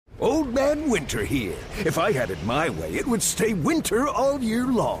Old Man Winter here. If I had it my way, it would stay winter all year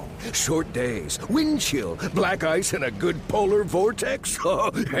long. Short days, wind chill, black ice, and a good polar vortex.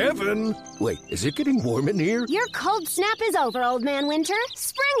 Oh, heaven. Wait, is it getting warm in here? Your cold snap is over, Old Man Winter.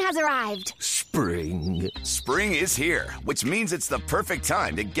 Spring has arrived. Spring. Spring is here, which means it's the perfect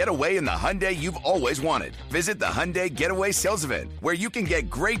time to get away in the Hyundai you've always wanted. Visit the Hyundai Getaway Sales Event, where you can get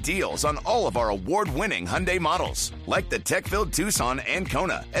great deals on all of our award-winning Hyundai models, like the tech-filled Tucson and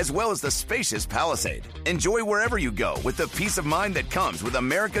Kona, as well as the spacious Palisade. Enjoy wherever you go with the peace of mind that comes with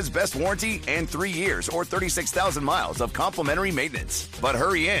America's best warranty and 3 years or 36,000 miles of complimentary maintenance. But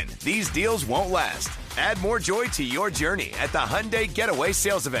hurry in, these deals won't last. Add more joy to your journey at the Hyundai Getaway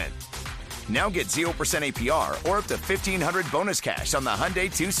Sales Event. Now get 0% APR or up to $1,500 bonus cash on the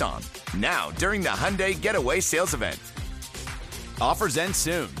Hyundai Tucson. Now, during the Hyundai Getaway Sales Event. Offers end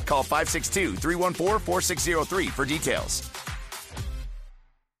soon. Call 562-314-4603 for details.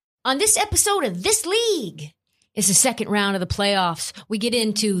 On this episode of This League, it's the second round of the playoffs. We get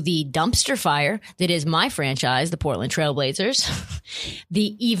into the dumpster fire that is my franchise, the Portland Trailblazers.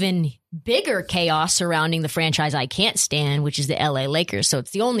 The even bigger chaos surrounding the franchise I can't stand, which is the LA Lakers. So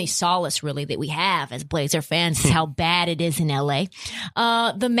it's the only solace really that we have as Blazer fans is how bad it is in LA.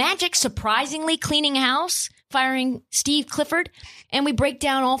 The Magic surprisingly cleaning house, firing Steve Clifford, and we break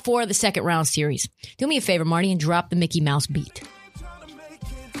down all 4 of the second round series. Do me a favor, Marty, and drop the Mickey Mouse beat.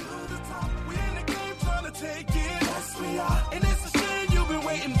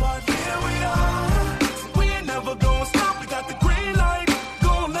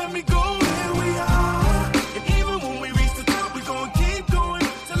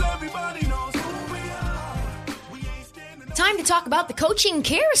 Time to talk about the coaching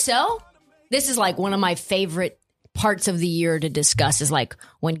carousel. This is like one of my favorite parts of the year to discuss, is like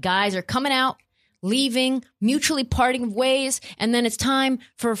when guys are coming out, leaving, mutually parting ways, and then it's time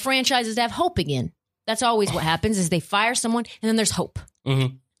for franchises to have hope again. That's always what happens, is they fire someone and then there's hope.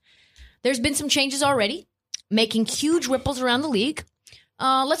 Mm-hmm. There's been some changes already, making huge ripples around the league.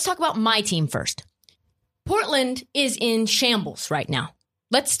 Let's talk about my team first. Portland is in shambles right now.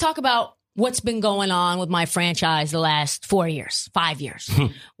 Let's talk about what's been going on with my franchise the last 5 years.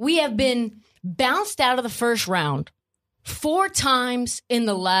 We have been bounced out of the first round 4 times in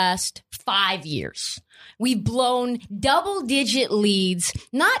the last 5 years. We've blown double-digit leads,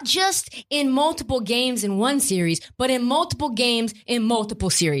 not just in multiple games in one series, but in multiple games in multiple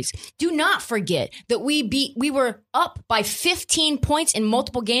series. Do not forget that we were up by 15 points in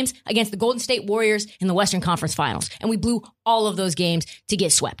multiple games against the Golden State Warriors in the Western Conference Finals, and we blew all of those games to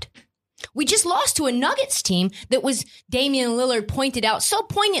get swept. We just lost to a Nuggets team that was, Damian Lillard pointed out so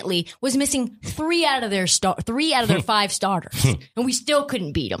poignantly, was missing 3 out of their 5 starters, and we still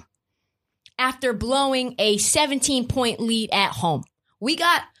couldn't beat them. After blowing a 17-point lead at home, we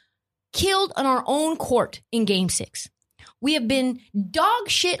got killed on our own court in Game 6. We have been dog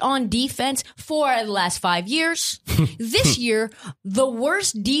shit on defense for the last 5 years. This year, the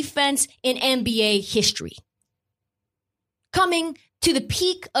worst defense in NBA history. Coming to the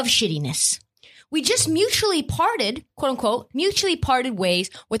peak of shittiness. We just mutually parted, quote unquote, mutually parted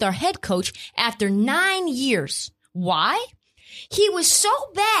ways with our head coach after 9 years. Why? He was so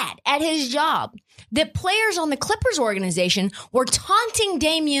bad at his job that players on the Clippers organization were taunting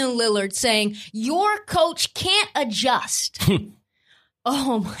Damian Lillard, saying, "Your coach can't adjust."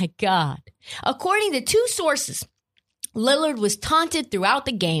 Oh my God. According to 2 sources, Lillard was taunted throughout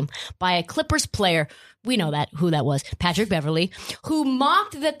the game by a Clippers player. We know who that was, Patrick Beverley, who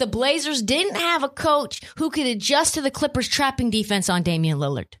mocked that the Blazers didn't have a coach who could adjust to the Clippers' trapping defense on Damian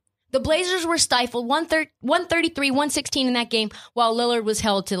Lillard. The Blazers were stifled 133-116 in that game, while Lillard was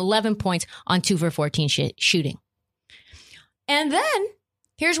held to 11 points on 2 for 14 shooting. And then,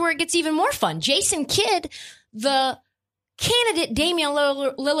 here's where it gets even more fun. Jason Kidd, the candidate Damian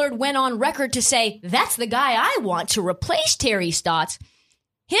Lillard, went on record to say, "That's the guy I want to replace Terry Stotts."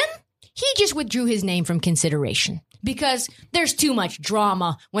 He just withdrew his name from consideration because there's too much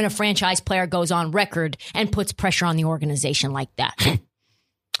drama when a franchise player goes on record and puts pressure on the organization like that.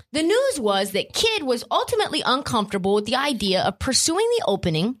 The news was that Kidd was ultimately uncomfortable with the idea of pursuing the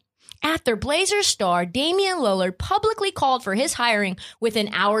opening after Blazers star Damian Lillard publicly called for his hiring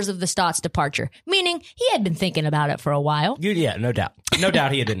within hours of the Stotts departure, meaning he had been thinking about it for a while. Yeah, no doubt. No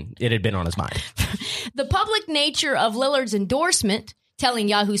doubt it had been on his mind. The public nature of Lillard's endorsement, telling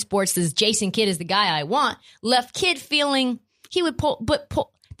Yahoo Sports that Jason Kidd is the guy I want, left Kidd feeling he would put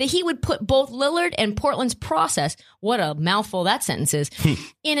both Lillard and Portland's process, what a mouthful that sentence is,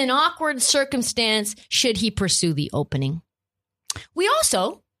 in an awkward circumstance should he pursue the opening. We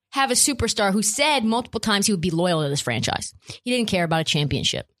also have a superstar who said multiple times he would be loyal to this franchise. He didn't care about a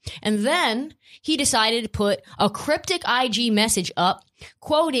championship. And then he decided to put a cryptic IG message up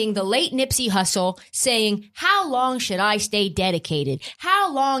quoting the late Nipsey Hussle saying, "How long should I stay dedicated?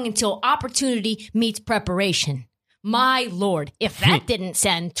 How long until opportunity meets preparation?" My Lord, if that didn't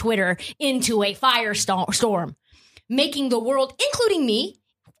send Twitter into a firestorm, making the world, including me,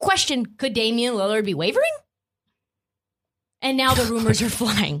 question, could Damian Lillard be wavering? And now the rumors are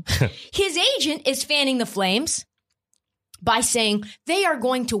flying. His agent is fanning the flames by saying they are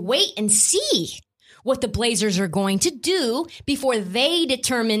going to wait and see what the Blazers are going to do before they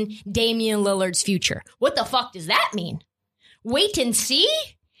determine Damian Lillard's future. What the fuck does that mean? Wait and see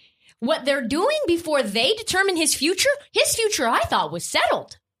what they're doing before they determine his future? His future, I thought, was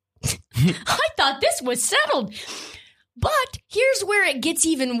settled. I thought this was settled. But here's where it gets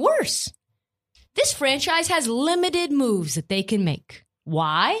even worse. This franchise has limited moves that they can make.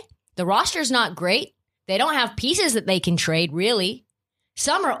 Why? The roster's not great. They don't have pieces that they can trade, really.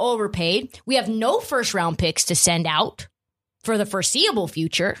 Some are overpaid. We have no first-round picks to send out for the foreseeable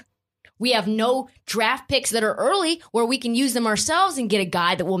future. We have no draft picks that are early where we can use them ourselves and get a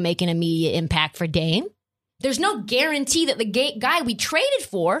guy that will make an immediate impact for Dame. There's no guarantee that the guy we traded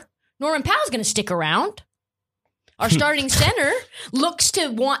for, Norman Powell's going to stick around. Our starting center looks to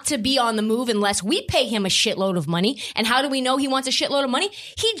want to be on the move unless we pay him a shitload of money. And how do we know he wants a shitload of money?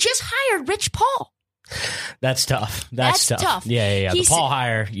 He just hired Rich Paul. That's tough. That's tough. Yeah. The Paul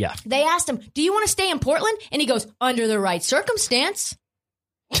hire, yeah. They asked him, do you want to stay in Portland? And he goes, under the right circumstance.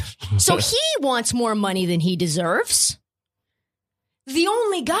 So he wants more money than he deserves. The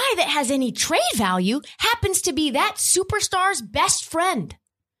only guy that has any trade value happens to be that superstar's best friend,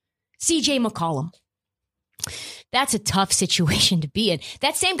 CJ McCollum. That's a tough situation to be in.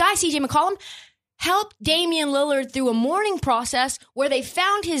 That same guy, CJ McCollum, helped Damian Lillard through a mourning process where they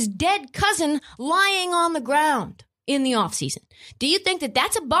found his dead cousin lying on the ground in the offseason. Do you think that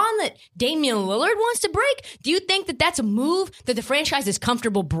that's a bond that Damian Lillard wants to break? Do you think that that's a move that the franchise is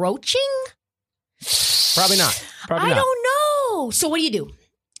comfortable broaching? Probably not. I don't know. So what do?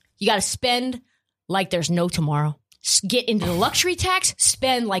 You got to spend like there's no tomorrow. Get into the luxury tax,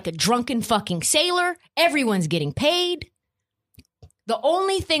 spend like a drunken fucking sailor. Everyone's getting paid. The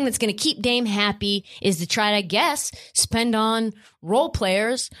only thing that's going to keep Dame happy is to try to, I guess, spend on role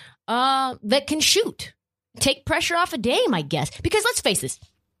players that can shoot. Take pressure off of Dame, I guess. Because let's face this,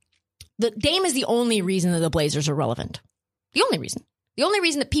 the Dame is the only reason that the Blazers are relevant. The only reason. The only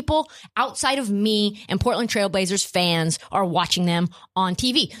reason that people outside of me and Portland Trail Blazers fans are watching them on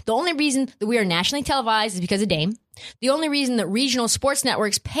TV. The only reason that we are nationally televised is because of Dame. The only reason that regional sports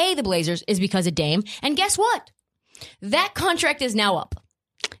networks pay the Blazers is because of Dame. And guess what? That contract is now up.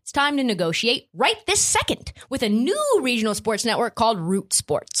 It's time to negotiate right this second with a new regional sports network called Root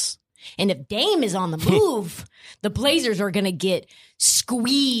Sports. And if Dame is on the move, the Blazers are going to get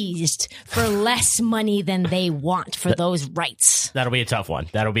squeezed for less money than they want for those rights. That'll be a tough one.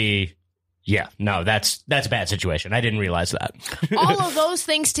 That'll be, that's a bad situation. I didn't realize that. All of those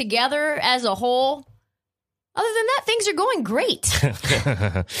things together as a whole, other than that, things are going great.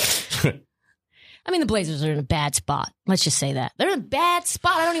 I mean, the Blazers are in a bad spot. Let's just say that. They're in a bad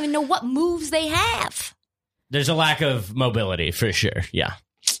spot. I don't even know what moves they have. There's a lack of mobility for sure. Yeah.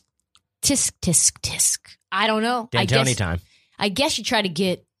 Tisk, tisk, tisk. I don't know. D'Antoni time. I guess you try to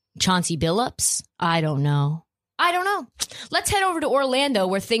get Chauncey Billups. I don't know. Let's head over to Orlando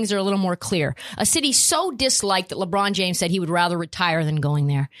where things are a little more clear. A city so disliked that LeBron James said he would rather retire than going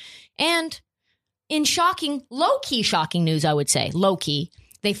there. And in low-key shocking news, I would say, low-key,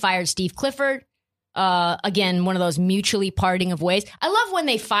 they fired Steve Clifford. Again, one of those mutually parting of ways. I love when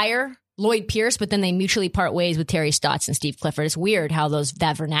they fire Lloyd Pierce, but then they mutually part ways with Terry Stotts and Steve Clifford. It's weird how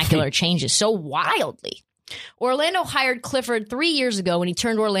that vernacular changes so wildly. Orlando hired Clifford 3 years ago when he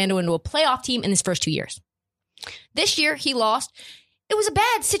turned Orlando into a playoff team in his first 2 years. This year, he lost. It was a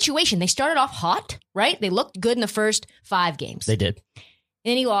bad situation. They started off hot, right? They looked good in the first 5 games. They did.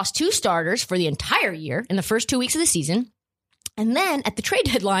 Then he lost 2 starters for the entire year in the first 2 weeks of the season. And then at the trade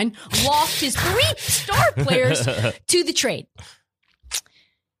deadline, lost his 3 star players to the trade.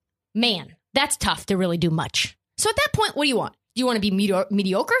 Man, that's tough to really do much. So at that point, what do you want? Do you want to be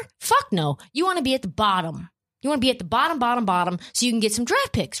mediocre? Fuck no. You want to be at the bottom. You want to be at the bottom, so you can get some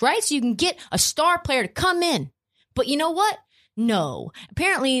draft picks, right? So you can get a star player to come in. But you know what? No.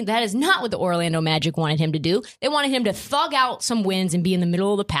 Apparently, that is not what the Orlando Magic wanted him to do. They wanted him to thug out some wins and be in the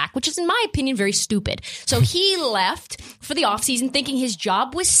middle of the pack, which is, in my opinion, very stupid. So he left for the offseason thinking his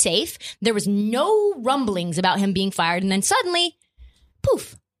job was safe. There was no rumblings about him being fired. And then suddenly,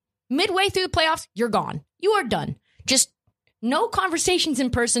 poof, midway through the playoffs, you're gone. You are done. Just No conversations in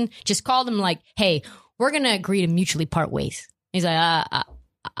person. Just called him like, hey, we're going to agree to mutually part ways. He's like,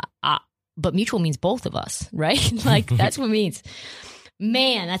 but mutual means both of us, right? Like, that's what it means.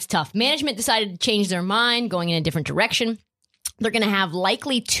 Man, that's tough. Management decided to change their mind, going in a different direction. They're going to have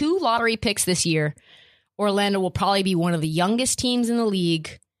likely 2 lottery picks this year. Orlando will probably be one of the youngest teams in the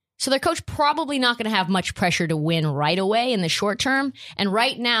league. So their coach probably not going to have much pressure to win right away in the short term. And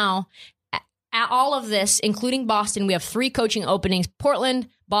right now, at all of this, including Boston, we have 3 coaching openings, Portland,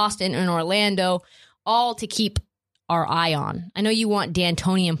 Boston, and Orlando, all to keep our eye on. I know you want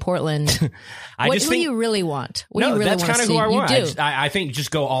D'Antoni in Portland. Who do you really want? What do you really that's kind of who I want. You do. I think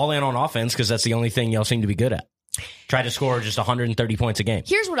just go all in on offense because that's the only thing y'all seem to be good at. Try to score just 130 points a game.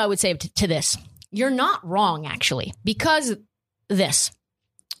 Here's what I would say to this. You're not wrong, actually, because this.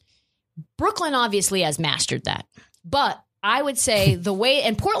 Brooklyn obviously has mastered that. But I would say the way,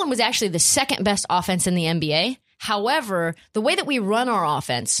 and Portland was actually the second best offense in the NBA. However, the way that we run our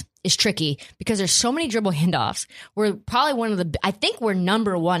offense is tricky because there's so many dribble handoffs. We're probably I think we're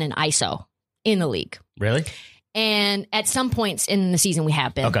number 1 in ISO in the league. Really? And at some points in the season we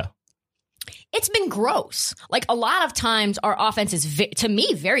have been. Okay. It's been gross. Like a lot of times our offense is, to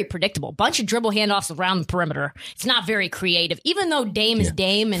me, very predictable. Bunch of dribble handoffs around the perimeter. It's not very creative. Even though Dame is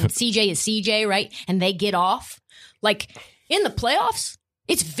Dame and CJ is CJ, right? And they get off. Like in the playoffs,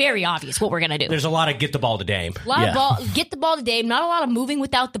 it's very obvious what we're going to do. There's a lot of get the ball to Dame. Get the ball to Dame. Not a lot of moving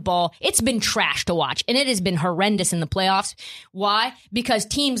without the ball. It's been trash to watch, and it has been horrendous in the playoffs. Why? Because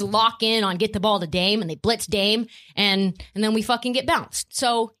teams lock in on get the ball to Dame, and they blitz Dame, and then we fucking get bounced.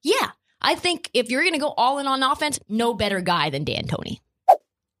 So, yeah, I think if you're going to go all in on offense, no better guy than D'Antoni.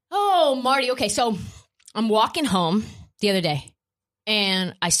 Oh, Marty. Okay, so I'm walking home the other day,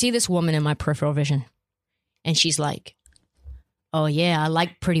 and I see this woman in my peripheral vision, and she's like, oh, yeah, I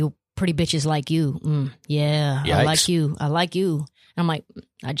like pretty bitches like you. Yeah, Yikes. I like you. And I'm like,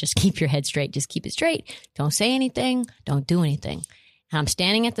 I just keep your head straight. Just keep it straight. Don't say anything. Don't do anything. And I'm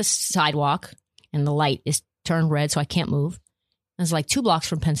standing at the sidewalk, and the light is turned red, so I can't move. And it's like 2 blocks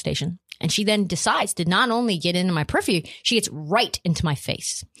from Penn Station. And she then decides to not only get into my periphery, she gets right into my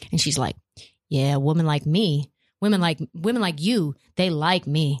face. And she's like, yeah, women like me. Women like you, they like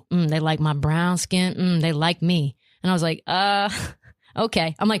me. They like my brown skin. They like me. And I was like,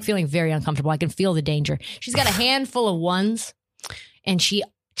 okay. I'm like feeling very uncomfortable. I can feel the danger. She's got a handful of ones, and she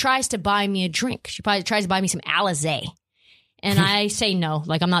tries to buy me a drink. She probably tries to buy me some Alizé. And I say no,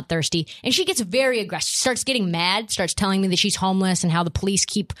 like I'm not thirsty. And she gets very aggressive. She starts getting mad, starts telling me that she's homeless and how the police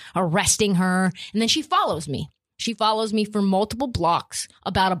keep arresting her. And then she follows me. She follows me for multiple blocks,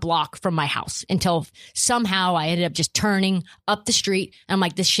 about a block from my house, until somehow I ended up just turning up the street. And I'm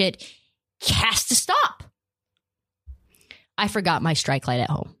like, this shit has to stop. I forgot my strike light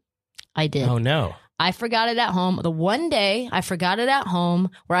at home. I did. Oh, no. I forgot it at home. The one day I forgot it at home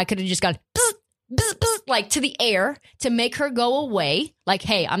where I could have just gone bzz, bzz, bzz, like to the air to make her go away. Like,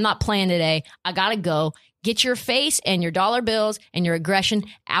 hey, I'm not playing today. I got to go. Get your face and your dollar bills and your aggression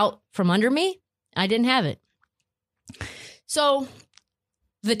out from under me. I didn't have it. So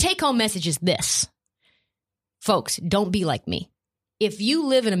the take-home message is this. Folks, don't be like me. If you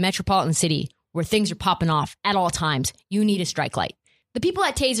live in a metropolitan city where things are popping off at all times, you need a strike light. The people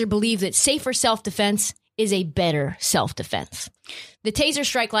at Taser believe that safer self-defense is a better self-defense. The Taser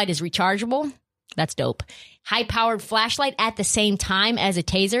strike light is rechargeable. That's dope. High-powered flashlight at the same time as a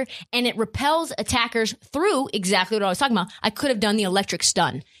taser, and it repels attackers through exactly what I was talking about. I could have done the electric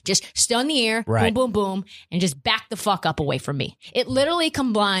stun. Just stun the air, right. Boom, boom, boom, and just back the fuck up away from me. It literally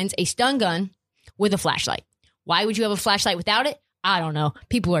combines a stun gun with a flashlight. Why would you have a flashlight without it? I don't know.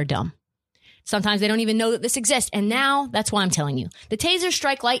 People are dumb. Sometimes they don't even know that this exists. And now that's why I'm telling you. The Taser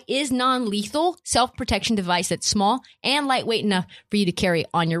Strike Light is non-lethal self-protection device that's small and lightweight enough for you to carry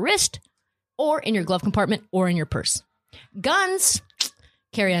on your wrist or in your glove compartment or in your purse. Guns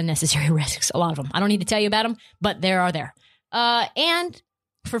carry unnecessary risks. A lot of them. I don't need to tell you about them, but there are there. And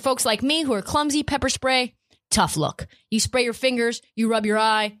for folks like me who are clumsy, pepper spray, tough look. You spray your fingers, you rub your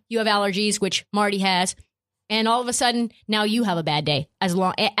eye, you have allergies, which Marty has. And all of a sudden, now you have a bad day at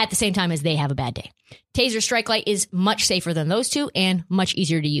the same time as they have a bad day. Taser Strike Light is much safer than those two and much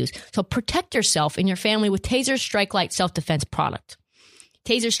easier to use. So protect yourself and your family with Taser Strike Light self-defense product.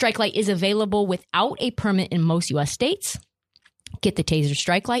 Taser Strike Light is available without a permit in most U.S. states. Get the Taser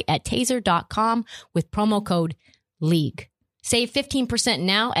Strike Light at taser.com with promo code LEAGUE. Save 15%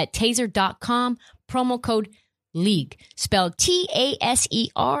 now at taser.com, promo code LEAGUE. Spelled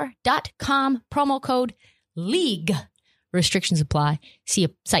TASER.com, promo code LEAGUE. Restrictions apply. See a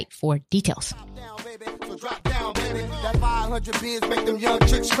site for details. Drop down, baby. baby. That 500 bins make them young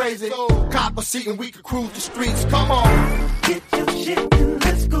chicks crazy. Cop a seat and we can cruise the streets. Come on. Get your shit and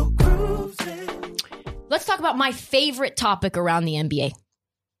let's go cruising. Let's talk about my favorite topic around the NBA.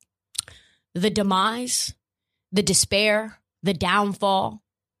 The demise, the despair, the downfall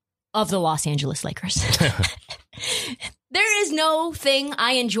of the Los Angeles Lakers. There is no thing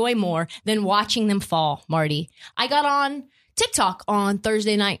I enjoy more than watching them fall, Marty. I got on TikTok on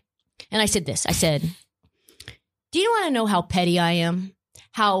Thursday night and I said this. I said, do you want to know how petty I am?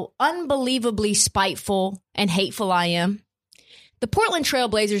 How unbelievably spiteful and hateful I am? The Portland Trail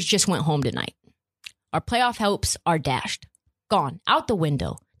Blazers just went home tonight. Our playoff hopes are dashed. Gone. Out the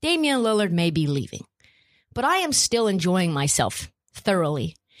window. Damian Lillard may be leaving. But I am still enjoying myself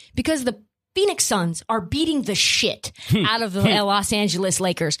thoroughly because the Phoenix Suns are beating the shit out of the Los Angeles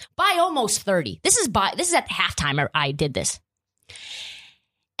Lakers by almost 30. This is at halftime I did this.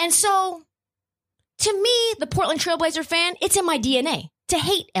 And so, to me, the Portland Trailblazer fan, it's in my DNA to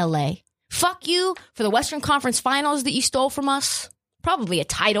hate LA. Fuck you for the Western Conference Finals that you stole from us. Probably a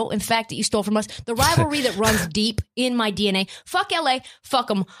title, in fact, that you stole from us. The rivalry that runs deep in my DNA. Fuck LA. Fuck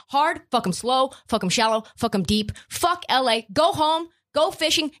them hard. Fuck them slow. Fuck them shallow. Fuck them deep. Fuck LA. Go home. Go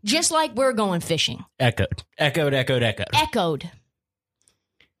fishing just like we're going fishing. Echoed.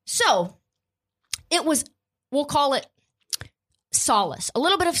 So, it was, we'll call it solace. A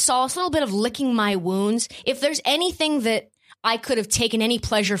little bit of solace, a little bit of licking my wounds. If there's anything that I could have taken any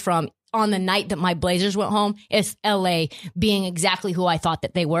pleasure from on the night that my Blazers went home, it's LA being exactly who I thought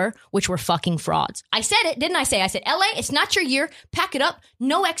that they were, which were fucking frauds. I said it, didn't I say? I said, LA, it's not your year. Pack it up.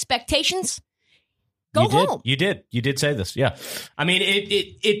 No expectations. Go home. You did say this. Yeah. I mean,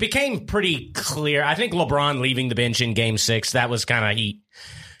 it became pretty clear. I think LeBron leaving the bench in game 6, that was kind of,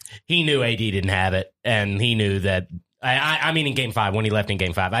 he knew AD didn't have it. And he knew that, I mean, in game 5, when he left in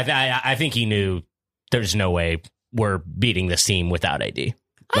game 5, I think he knew there's no way we're beating this team without AD.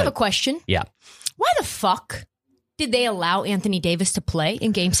 I have a question. Yeah. Why the fuck did they allow Anthony Davis to play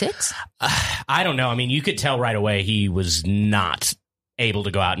in game 6? I don't know. I mean, you could tell right away he was not able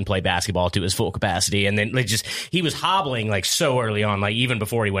to go out and play basketball to his full capacity. And then he was hobbling like so early on, like even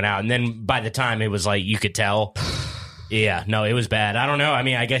before he went out. And then by the time it was like, you could tell. Yeah, no, it was bad. I don't know. I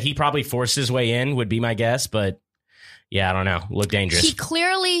mean, I guess he probably forced his way in would be my guess. But yeah, I don't know. Looked dangerous. He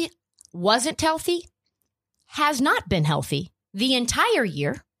clearly wasn't healthy, has not been healthy the entire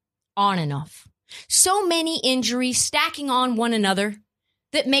year, on and off. So many injuries stacking on one another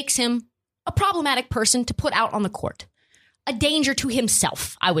that makes him a problematic person to put out on the court. A danger to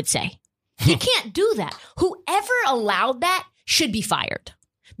himself, I would say. He can't do that. Whoever allowed that should be fired.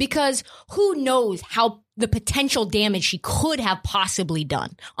 Because who knows how the potential damage he could have possibly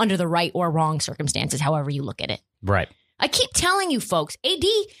done under the right or wrong circumstances, however you look at it. Right. I keep telling you folks, AD,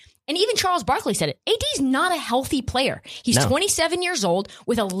 and even Charles Barkley said it, AD's not a healthy player. He's 27 years old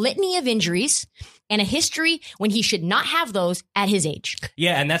with a litany of injuries and a history when he should not have those at his age.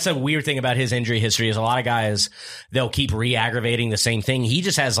 Yeah, and that's a weird thing about his injury history is a lot of guys, they'll keep re-aggravating the same thing. He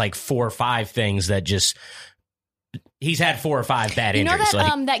just has like 4 or 5 things that just, he's had 4 or 5 bad injuries. You know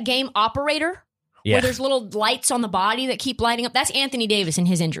that, that game Operator? Yeah. Where there's little lights on the body that keep lighting up? That's Anthony Davis and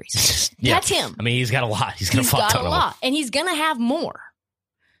his injuries. Yeah. That's him. I mean, he's got a lot. He's got a lot. And he's going to have more.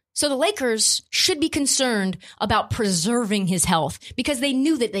 So the Lakers should be concerned about preserving his health because they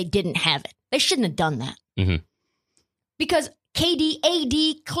knew that they didn't have it. They shouldn't have done that. Mm-hmm. Because KD,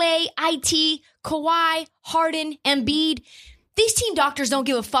 AD, Clay, IT, Kawhi, Harden, Embiid, these team doctors don't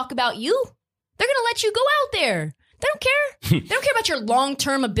give a fuck about you. They're going to let you go out there. They don't care. They don't care about your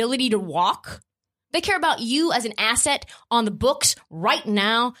long-term ability to walk. They care about you as an asset on the books right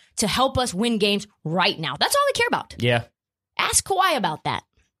now to help us win games right now. That's all they care about. Yeah. Ask Kawhi about that.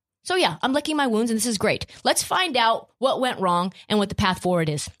 So yeah, I'm licking my wounds and this is great. Let's find out what went wrong and what the path forward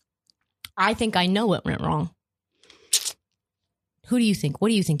is. I think I know what went wrong. Who do you think? What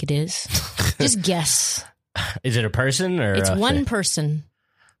do you think it is? Just guess. Is it a person or it's one person?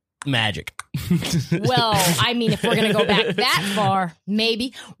 Magic. Well, I mean, if we're going to go back that far,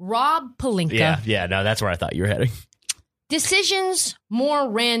 maybe. Rob Pelinka. Yeah, no, that's where I thought you were heading. Decisions more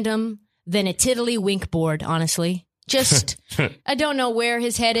random than a tiddly-wink board, honestly. Just, I don't know where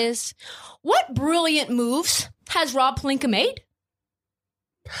his head is. What brilliant moves has Rob Pelinka made?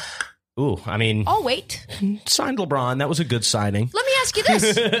 Ooh, I mean... Oh, wait. Signed LeBron. That was a good signing. Let me ask you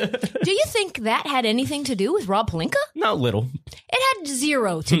this. Do you think that had anything to do with Rob Pelinka? Not little. It had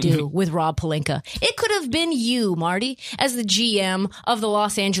 0 to do with Rob Pelinka. It could have been you, Marty, as the GM of the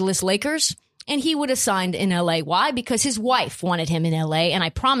Los Angeles Lakers, and he would have signed in LA. Why? Because his wife wanted him in LA, and I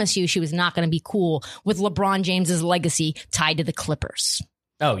promise you she was not going to be cool with LeBron James's legacy tied to the Clippers.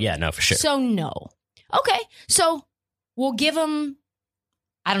 Oh, yeah, no, for sure. So, no. Okay, so we'll give him,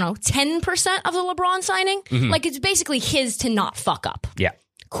 I don't know, 10% of the LeBron signing? Like, it's basically his to not fuck up. Yeah.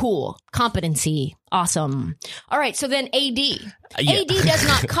 Cool. Competency. Awesome. All right, so then AD. AD does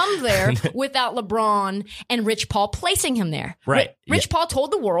not come there without LeBron and Rich Paul placing him there. Right. Rich Paul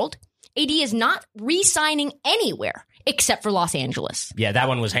told the world AD is not re-signing anywhere except for Los Angeles. Yeah, that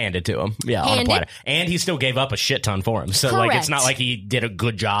one was handed to him. Yeah, on a platter. And he still gave up a shit ton for him. So, Correct. like, it's not like he did a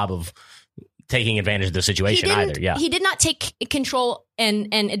good job of taking advantage of the situation either. Yeah. He did not take control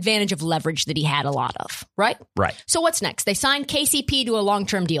and advantage of leverage that he had a lot of, right? Right. So what's next? They signed KCP to a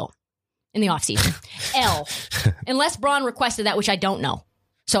long-term deal in the offseason. L. Unless Braun requested that, which I don't know.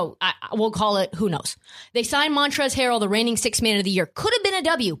 So we'll call it, who knows. They signed Montrezl Harrell, the reigning sixth man of the year. Could have been a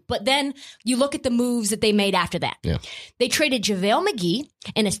W, but then you look at the moves that they made after that. Yeah. They traded JaVale McGee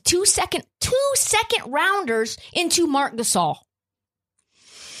and his two second rounders into Marc Gasol.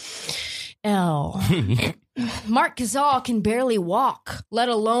 L. Marc Gasol can barely walk, let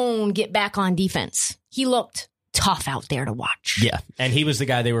alone get back on defense. He looked tough out there to watch. Yeah, and he was the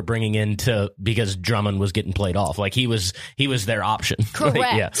guy they were bringing in because Drummond was getting played off. Like, he was their option. Correct.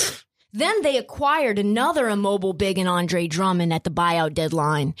 Like, yeah. Then they acquired another immobile big in Andre Drummond at the buyout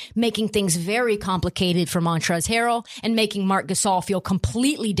deadline, making things very complicated for Montrezl Harrell and making Marc Gasol feel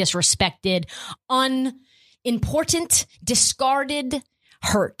completely disrespected, unimportant, discarded,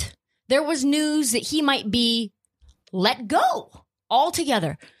 hurt. There was news that he might be let go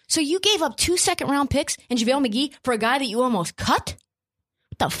altogether. So you gave up 2 second-round picks and JaVale McGee for a guy that you almost cut?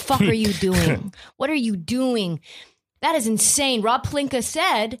 What the fuck are you doing? What are you doing? That is insane. Rob Pelinka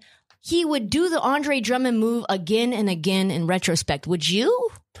said he would do the Andre Drummond move again and again in retrospect. Would you?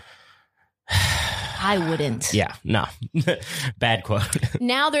 I wouldn't. Yeah, no. Bad quote.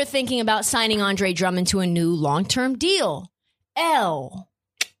 Now they're thinking about signing Andre Drummond to a new long-term deal. L.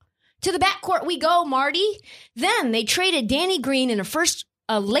 To the backcourt we go, Marty. Then they traded Danny Green in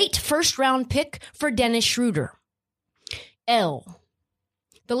a late first-round pick for Dennis Schroeder. L.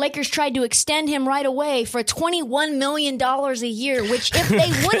 The Lakers tried to extend him right away for $21 million a year, which if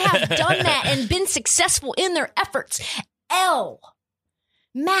they would have done that and been successful in their efforts, L.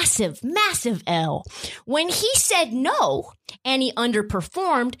 Massive, massive L. When he said no and he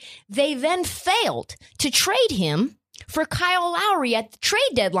underperformed, they then failed to trade him for Kyle Lowry at the trade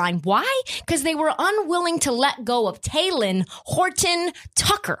deadline. Why? Because they were unwilling to let go of Talen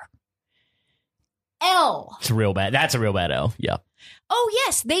Horton-Tucker. L. It's real bad. That's a real bad L. Yeah. Oh,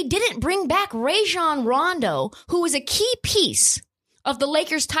 yes. They didn't bring back Rajon Rondo, who was a key piece of the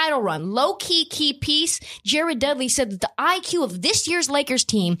Lakers title run. Low-key key piece. Jared Dudley said that the IQ of this year's Lakers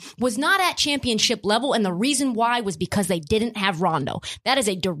team was not at championship level, and the reason why was because they didn't have Rondo. That is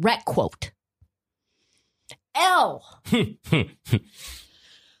a direct quote. L.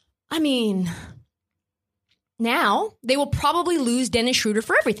 I mean, now they will probably lose Dennis Schroeder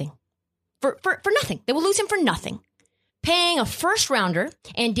for everything. For nothing. They will lose him for nothing. Paying a first rounder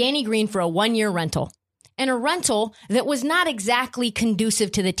and Danny Green for a 1-year rental. And a rental that was not exactly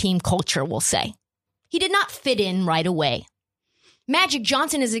conducive to the team culture, we'll say. He did not fit in right away. Magic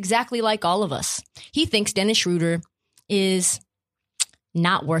Johnson is exactly like all of us. He thinks Dennis Schroeder is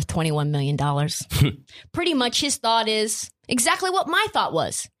not worth $21 million. Pretty much his thought is exactly what my thought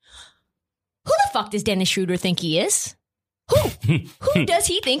was. Who the fuck does Dennis Schroeder think he is? Who does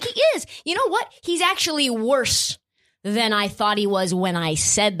he think he is? You know what? He's actually worse than I thought he was when I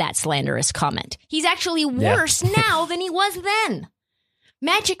said that slanderous comment. He's actually worse now than he was then.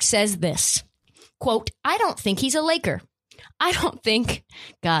 Magic says this, quote, I don't think he's a Laker. I don't think,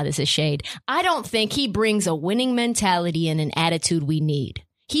 God, this is shade. I don't think he brings a winning mentality and an attitude we need.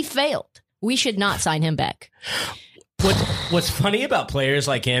 He failed. We should not sign him back. What's funny about players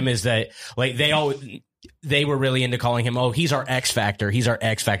like him is that, like, they were really into calling him, oh, he's our X Factor. He's our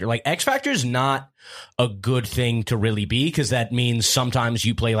X Factor. Like, X Factor is not a good thing to really be, because that means sometimes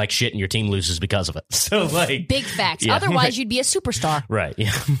you play like shit and your team loses because of it. So, like, big facts. Yeah. Otherwise, you'd be a superstar. Right.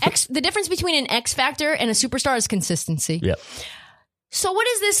 Yeah. The difference between an X Factor and a superstar is consistency. Yep. So what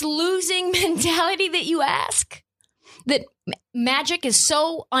is this losing mentality that you ask that Magic is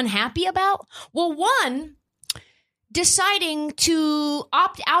so unhappy about? Well, one, deciding to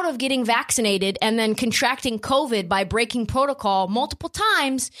opt out of getting vaccinated and then contracting COVID by breaking protocol multiple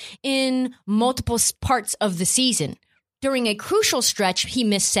times in multiple parts of the season. During a crucial stretch, he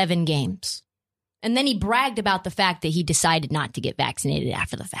missed 7 games. And then he bragged about the fact that he decided not to get vaccinated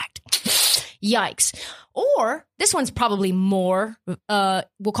after the fact. Yikes. Or, this one's probably more,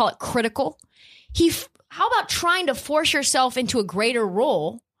 we'll call it critical. How about trying to force yourself into a greater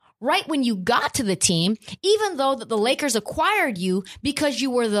role right when you got to the team, even though that the Lakers acquired you because you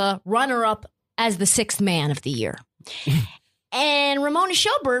were the runner-up as the sixth man of the year. And Ramona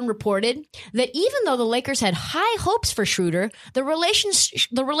Shelburne reported that even though the Lakers had high hopes for Schroeder, the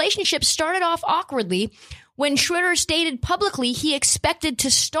relationship started off awkwardly when Schroeder stated publicly he expected to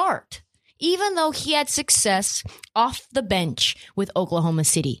start, even though he had success off the bench with Oklahoma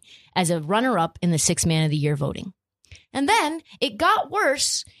City as a runner-up in the sixth man of the year voting. And then it got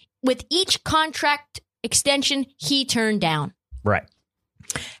worse with each contract extension he turned down. Right.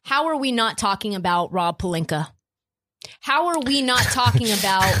 How are we not talking about Rob Pelinka? How are we not talking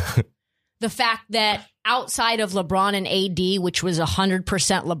about the fact that outside of LeBron and AD, which was 100%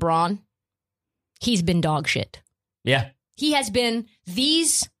 LeBron, he's been dog shit. Yeah. He has been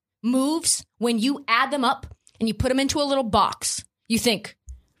these moves, when you add them up and you put them into a little box, you think,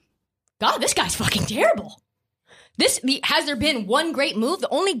 God, this guy's fucking terrible. Has there been one great move? The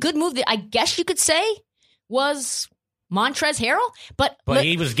only good move that I guess you could say was Montrezl Harrell, but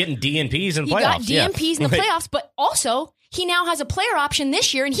he was getting DNPs in playoffs. He got DNPs in the playoffs, but also he now has a player option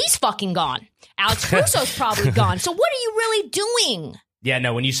this year, and he's fucking gone. Alex Caruso's probably gone. So what are you really doing? Yeah,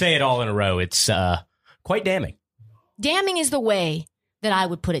 no, when you say it all in a row, it's quite damning. Damning is the way that I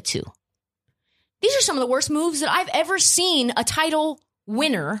would put it, too. These are some of the worst moves that I've ever seen a title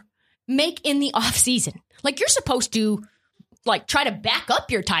winner make in the offseason. Like, you're supposed to, try to back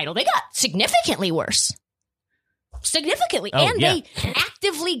up your title. They got significantly worse. Significantly. They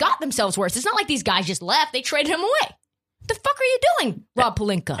actively got themselves worse. It's not like these guys just left. They traded him away. The fuck are you doing, Rob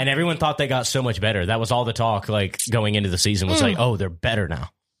Pelinka? And everyone thought they got so much better. That was all the talk, going into the season was they're better now.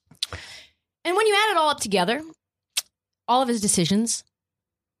 And when you add it all up together, all of his decisions,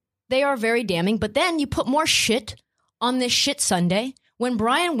 they are very damning. But then you put more shit on this shit Sunday when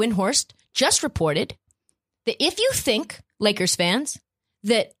Brian Windhorst just reported that if you think, Lakers fans,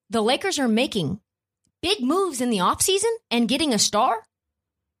 that the Lakers are making big moves in the offseason and getting a star,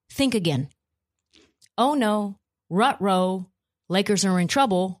 think again. Oh no, rut-row, Lakers are in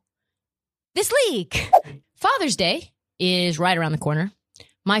trouble. This league. Father's Day is right around the corner.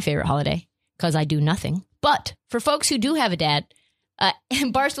 My favorite holiday, because I do nothing. But for folks who do have a dad,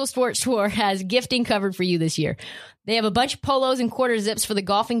 Barstool Sports Tour has gifting covered for you this year. They have a bunch of polos and quarter zips for the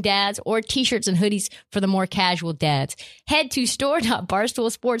golfing dads or t-shirts and hoodies for the more casual dads. Head to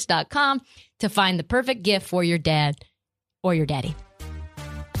store.barstoolsports.com to find the perfect gift for your dad or your daddy.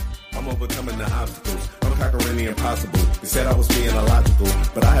 I'm overcoming the obstacles. I'm conquering the impossible. They said I was being illogical,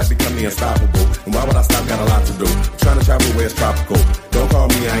 but I have become the unstoppable. And why would I stop? Got a lot to do. I'm trying to travel where it's tropical. Don't call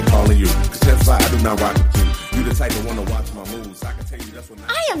me, I ain't calling you. Cause that's why I do not rock with you. You the type that want to watch my moves. I can tell you that's what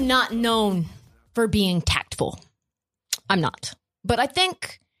I am not known for being tactful. I'm not. But I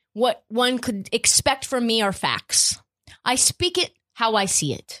think what one could expect from me are facts. I speak it how I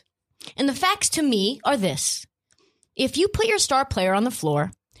see it. And the facts to me are this. If you put your star player on the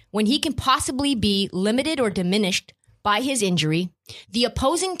floor when he can possibly be limited or diminished by his injury, the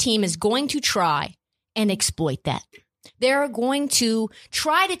opposing team is going to try and exploit that. They're going to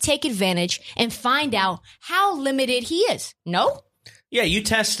try to take advantage and find out how limited he is. No? Yeah, you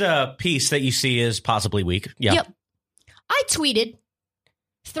test a piece that you see as possibly weak. Yeah. Yep. I tweeted,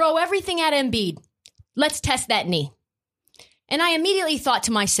 throw everything at Embiid. Let's test that knee. And I immediately thought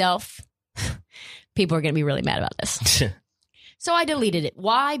to myself, people are going to be really mad about this. So I deleted it.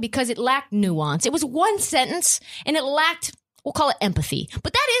 Why? Because it lacked nuance. It was one sentence, and it lacked, we'll call it empathy.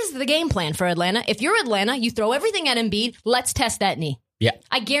 But that is the game plan for Atlanta. If you're Atlanta, you throw everything at Embiid. Let's test that knee. Yeah.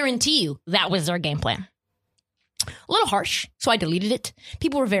 I guarantee you that was their game plan. A little harsh, so I deleted it.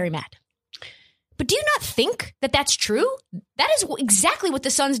 People were very mad. But do you not think that that's true? That is exactly what the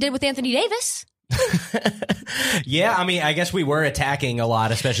Suns did with Anthony Davis. Yeah, I mean, I guess we were attacking a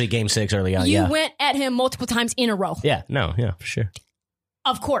lot, especially Game 6 early on. You went at him multiple times in a row. Yeah, for sure.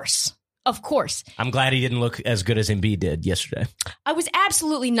 Of course. I'm glad he didn't look as good as Embiid did yesterday. I was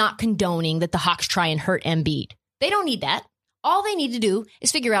absolutely not condoning that the Hawks try and hurt Embiid. They don't need that. All they need to do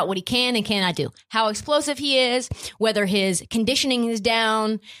is figure out what he can and cannot do, how explosive he is, whether his conditioning is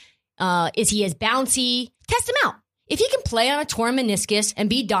down, is he as bouncy? Test him out. If he can play on a torn meniscus and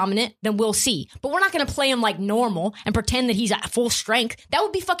be dominant, then we'll see. But we're not going to play him like normal and pretend that he's at full strength. That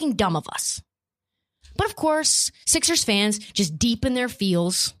would be fucking dumb of us. But of course, Sixers fans just deep in their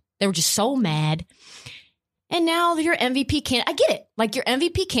feels. They were just so mad. And now your MVP candidate, I get it. Like your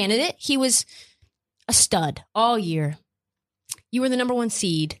MVP candidate, he was a stud all year. You were the number 1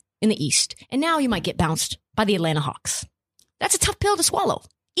 seed in the East. And now you might get bounced by the Atlanta Hawks. That's a tough pill to swallow,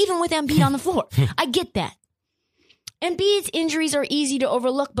 even with Embiid on the floor. I get that. Embiid's injuries are easy to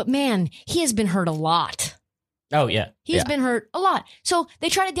overlook, but man, he has been hurt a lot. Oh, yeah. He's been hurt a lot. So they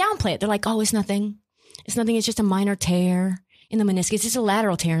try to downplay it. They're like, oh, it's nothing. It's nothing. It's just a minor tear. in the meniscus. It's a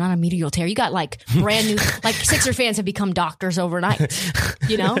lateral tear, not a medial tear. You got like brand new, like Sixer fans have become doctors overnight.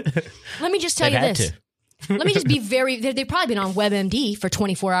 Let me just tell you this. Let me just be they've probably been on WebMD for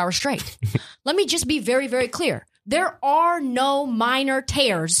 24 hours straight. Let me just be very, very clear. There are no minor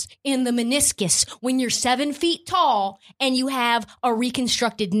tears in the meniscus when you're 7 feet tall and you have a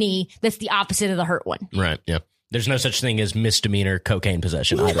reconstructed knee that's the opposite of the hurt one. Right, yeah. There's no such thing as misdemeanor cocaine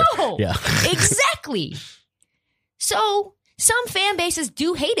possession either. No, yeah. Exactly. So some fan bases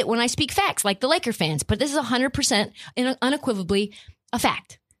do hate it when I speak facts, like the Laker fans, but this is 100% and unequivocally a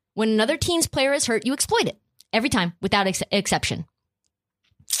fact. When another team's player is hurt, you exploit it every time without exception.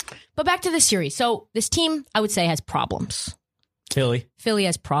 But back to the series. So this team, I would say, has problems. Philly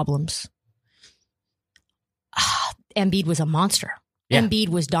has problems. Embiid was a monster. Yeah. Embiid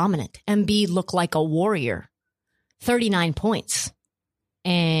was dominant. Embiid looked like a warrior. 39 points.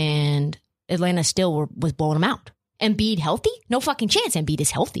 And Atlanta still was blowing him out. Embiid healthy? No fucking chance Embiid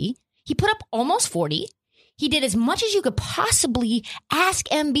is healthy. He put up almost 40. He did as much as you could possibly ask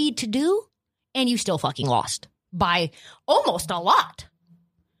Embiid to do, and you still fucking lost by almost a lot.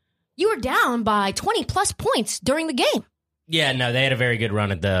 You were down by 20 plus points during the game. Yeah, no, they had a very good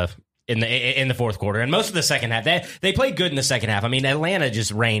run in the fourth quarter, and most of the second half. They played good in the second half. I mean, Atlanta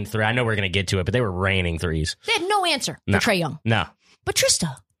just rained through. I know we're going to get to it, but they were raining threes. They had no answer for Trae Young. No. But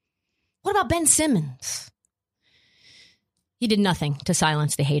Trista, what about Ben Simmons? He did nothing to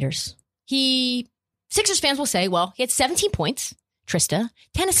silence the haters. Sixers fans will say, well, he had 17 points, Trista,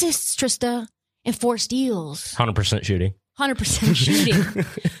 10 assists, Trista, and 4 steals. 100% shooting. 100% shooting.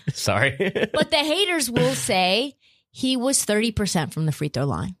 Sorry. But the haters will say he was 30% from the free throw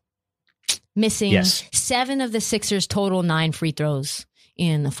line. Missing 7 of the Sixers' total 9 free throws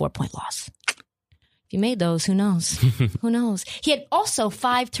in the 4-point loss. If you made those, who knows? Who knows? He had also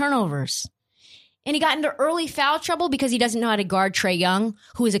 5 turnovers. And he got into early foul trouble because he doesn't know how to guard Trae Young,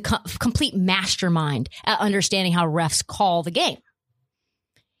 who is a complete mastermind at understanding how refs call the game.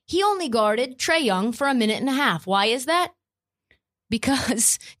 He only guarded Trae Young for a minute and a half. Why is that?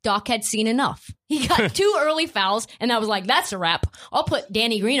 Because Doc had seen enough. He got 2 early fouls, and I was like, that's a wrap. I'll put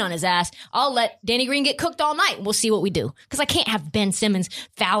Danny Green on his ass. I'll let Danny Green get cooked all night. We'll see what we do. Because I can't have Ben Simmons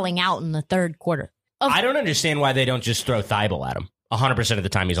fouling out in the third quarter. I don't understand why they don't just throw Thibault at him 100% of the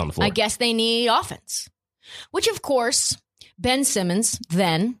time he's on the floor. I guess they need offense. Which, of course, Ben Simmons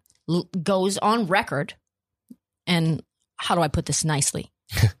then goes on record, and how do I put this nicely?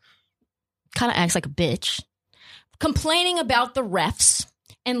 Kind of acts like a bitch, complaining about the refs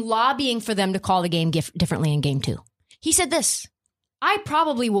and lobbying for them to call the game differently in game 2. He said this: I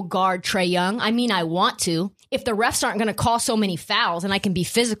probably will guard Trae Young. I mean, I want to. If the refs aren't going to call so many fouls and I can be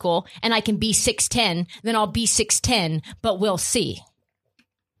physical and I can be 6'10", then I'll be 6'10", but we'll see.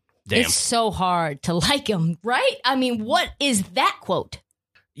 Damn. It's so hard to like him, right? I mean, what is that quote?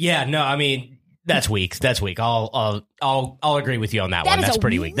 Yeah, no, I mean, that's weak. That's weak. I'll agree with you on that one. That's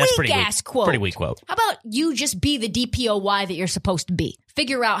pretty weak. That's pretty weak. Quote. Pretty weak quote. How about you just be the DPOY that you're supposed to be?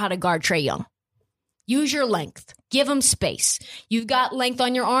 Figure out how to guard Trae Young. Use your length. Give him space. You've got length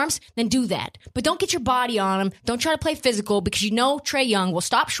on your arms, then do that. But don't get your body on him. Don't try to play physical because you know Trae Young will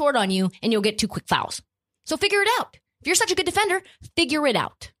stop short on you and you'll get 2 quick fouls. So figure it out. If you're such a good defender, figure it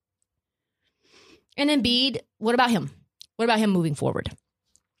out. And Embiid, what about him? What about him moving forward?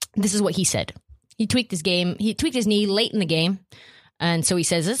 This is what he said. He tweaked his knee late in the game. And so he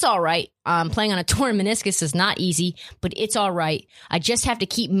says, it's all right. Playing on a torn meniscus is not easy, but it's all right. I just have to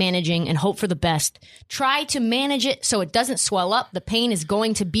keep managing and hope for the best. Try to manage it so it doesn't swell up. The pain is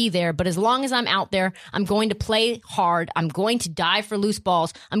going to be there, but as long as I'm out there, I'm going to play hard. I'm going to dive for loose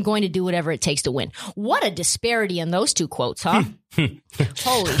balls. I'm going to do whatever it takes to win. What a disparity in those 2 quotes, huh?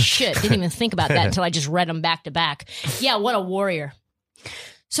 Holy shit. Didn't even think about that until I just read them back to back. Yeah, what a warrior.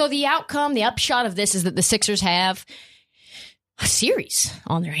 So the outcome, the upshot of this is that the Sixers have a series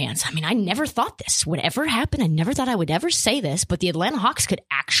on their hands. I mean, I never thought this would ever happen. I never thought I would ever say this, but the Atlanta Hawks could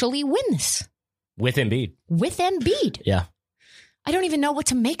actually win this. With Embiid. With Embiid. Yeah. I don't even know what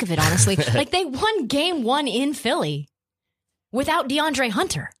to make of it, honestly. Like, they won game 1 in Philly without DeAndre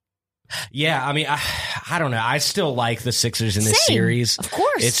Hunter. Yeah, I mean, I don't know. I still like the Sixers in this series. Of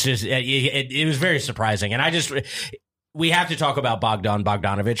course. It's just, it was very surprising. And we have to talk about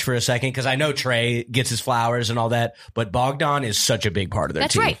Bogdanovich for a second, because I know Trae gets his flowers and all that, but Bogdan is such a big part of their team.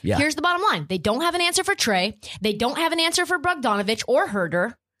 That's right. Yeah. Here's the bottom line. They don't have an answer for Trae. They don't have an answer for Bogdanovich or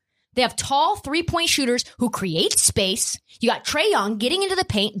Herder. They have tall 3-point shooters who create space. You got Trae Young getting into the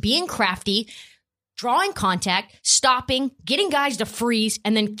paint, being crafty, drawing contact, stopping, getting guys to freeze,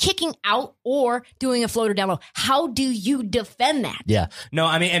 and then kicking out or doing a floater down low. How do you defend that? Yeah. No,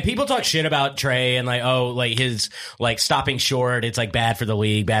 I mean, and people talk shit about Trey and like, oh, like his like stopping short. It's like bad for the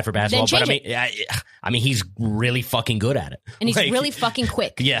league, bad for basketball. Then But I mean, he's really fucking good at it. And he's really fucking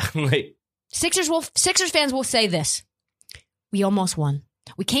quick. Yeah. Like, Sixers fans will say this. We almost won.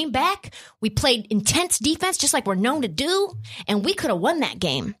 We came back. We played intense defense just like we're known to do. And we could have won that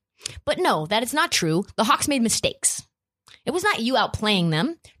game. But no, that is not true. The Hawks made mistakes. It was not you outplaying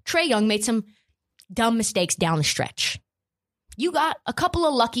them. Trae Young made some dumb mistakes down the stretch. You got a couple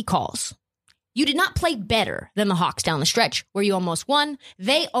of lucky calls. You did not play better than the Hawks down the stretch where you almost won.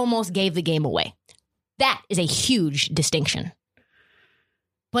 They almost gave the game away. That is a huge distinction.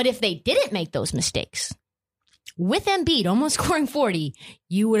 But if they didn't make those mistakes, with Embiid almost scoring 40,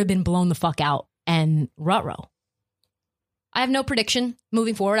 you would have been blown the fuck out and ruh-roh. I have no prediction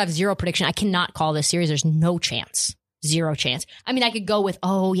moving forward. I have zero prediction. I cannot call this series. There's no chance. Zero chance. I mean, I could go with,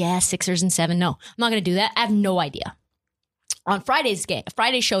 Sixers and 7. No, I'm not going to do that. I have no idea. On Friday's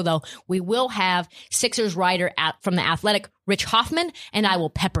show, though, we will have Sixers writer from The Athletic, Rich Hoffman, and I will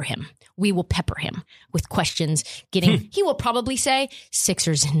pepper him. We will pepper him with questions. He will probably say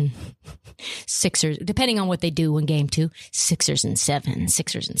Sixers, depending on what they do in game 2, Sixers and 7,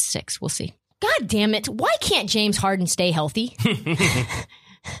 Sixers and 6. We'll see. God damn it. Why can't James Harden stay healthy?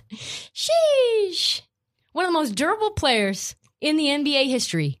 Sheesh. One of the most durable players in the NBA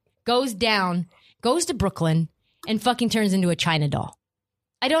history goes to Brooklyn, and fucking turns into a China doll.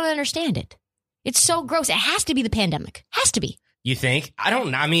 I don't understand it. It's so gross. It has to be the pandemic. Has to be. you think? I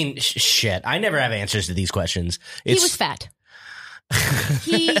don't know. I mean, shit. I never have answers to these questions. He was fat.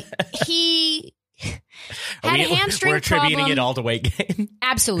 He had a hamstring We're attributing problem. it all to weight gain?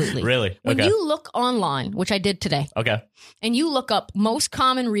 Absolutely. Really? When Okay. you look online, which I did today, Okay. and you look up most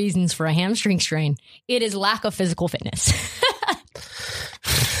common reasons for a hamstring strain, it is lack of physical fitness.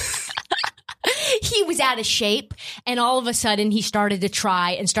 He was out of shape, and all of a sudden he started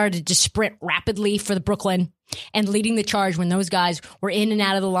to sprint rapidly for the Brooklyn and leading the charge when those guys were in and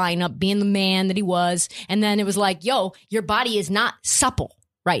out of the lineup, being the man that he was. And then it was like, yo, your body is not supple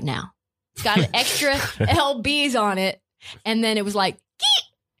right now. It's got extra LBs on it. And then it was like,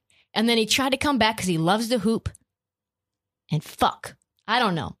 geek! And then he tried to come back because he loves the hoop. And fuck, I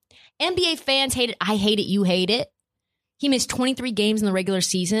don't know. NBA fans hate it. I hate it. You hate it. He missed 23 games in the regular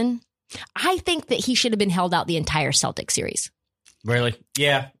season. I think that he should have been held out the entire Celtics series. Really?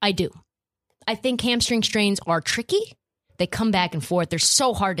 Yeah. I do. I think hamstring strains are tricky. They come back and forth. They're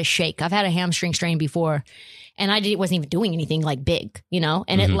so hard to shake. I've had a hamstring strain before, and I wasn't even doing anything like big,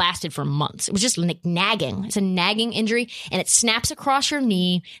 and it lasted for months. It was just like nagging. It's a nagging injury, and it snaps across your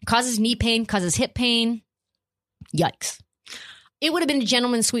knee, causes knee pain, causes hip pain. Yikes. It would have been a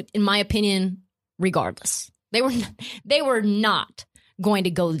gentleman's sweep, in my opinion, regardless. They were not going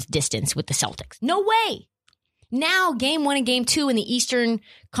to go the distance with the Celtics. No way. Now, game 1 and game 2 in the Eastern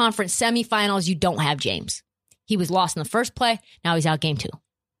Conference semifinals, you don't have James. He was lost in the first play. Now he's out game 2.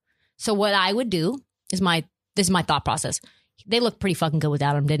 So what I would do is this is my thought process. They looked pretty fucking good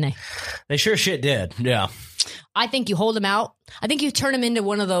without him, didn't they? They sure shit did. Yeah. I think you hold him out. I think you turn him into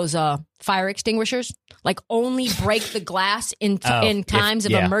one of those fire extinguishers. Like only break the glass in times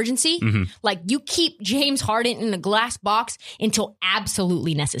of emergency. Mm-hmm. Like you keep James Harden in a glass box until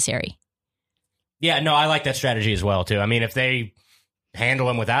absolutely necessary. Yeah, no, I like that strategy as well, too. I mean, if they handle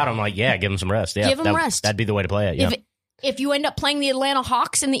him without him, like, yeah, give him some rest. Yeah, give him rest. That'd be the way to play it, yeah. If you end up playing the Atlanta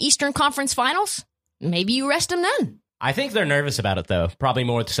Hawks in the Eastern Conference Finals, maybe you rest him then. I think they're nervous about it, though. Probably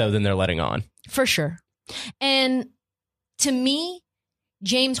more so than they're letting on. For sure. And to me,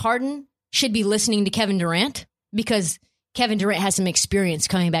 James Harden should be listening to Kevin Durant because Kevin Durant has some experience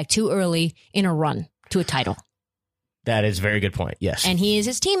coming back too early in a run to a title. That is a very good point, yes. And he is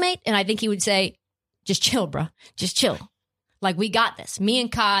his teammate, and I think he would say, just chill, bro. Just chill. Like, we got this. Me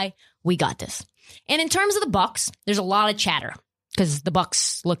and Kai, we got this. And in terms of the Bucks, there's a lot of chatter because the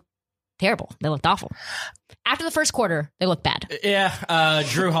Bucks look terrible. They looked awful. After the first quarter, they looked bad. Yeah,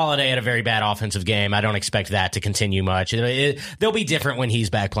 Drew Holiday had a very bad offensive game. I don't expect that to continue much. They'll be different when he's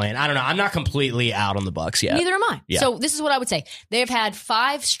back playing. I don't know. I'm not completely out on the Bucks yet. Neither am I. Yeah. So this is what I would say. They've had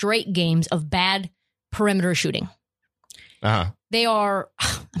 5 straight games of bad perimeter shooting. Uh-huh. They are,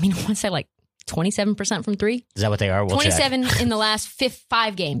 I want to say like 27% from 3. Is that what they are? We'll 27 check. in the last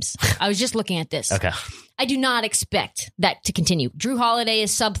 5 games. I was just looking at this. Okay. I do not expect that to continue. Drew Holiday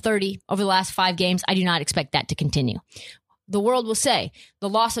is sub 30 over the last 5 games. I do not expect that to continue. The world will say the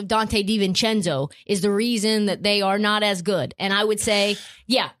loss of Dante DiVincenzo is the reason that they are not as good. And I would say,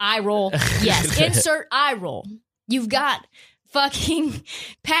 yeah, eye roll. Yes. Insert eye roll. You've got Fucking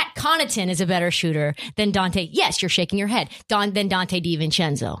Pat Connaughton is a better shooter than Dante. Yes, you're shaking your head. Than Dante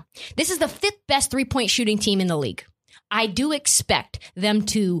DiVincenzo. This is the 5th best 3-point shooting team in the league. I do expect them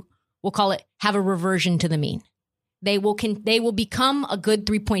to, we'll call it, have a reversion to the mean. They will become a good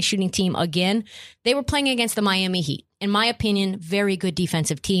 3-point shooting team again. They were playing against the Miami Heat. In my opinion, very good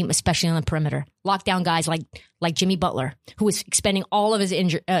defensive team, especially on the perimeter. Lockdown guys like Jimmy Butler, who is expending all of his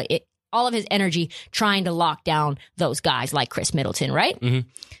energy trying to lock down those guys like Chris Middleton, right? Mm-hmm.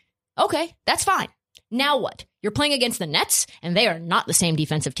 Okay, that's fine. Now what? You're playing against the Nets, and they are not the same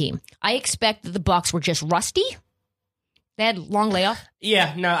defensive team. I expect that the Bucks were just rusty. They had long layoff.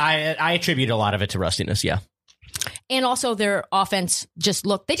 Yeah, no, I attribute a lot of it to rustiness, yeah. And also their offense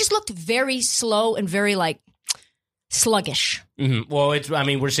looked very slow and very sluggish. Mm-hmm. Well,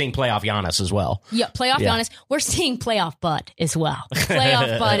 we're seeing playoff Giannis as well. Yeah, Giannis. We're seeing playoff Bud as well.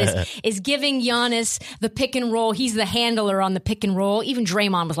 Playoff Bud is giving Giannis the pick and roll. He's the handler on the pick and roll. Even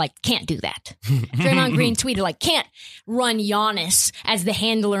Draymond was like, can't do that. Draymond Green tweeted can't run Giannis as the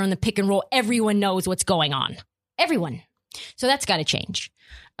handler on the pick and roll. Everyone knows what's going on. Everyone. So that's got to change.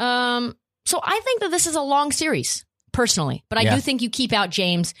 So I think that this is a long series, personally. But I do think you keep out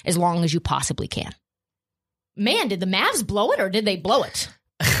James as long as you possibly can. Man, did the Mavs blow it or did they blow it?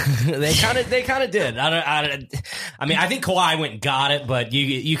 They kind of did. I think Kawhi went and got it, but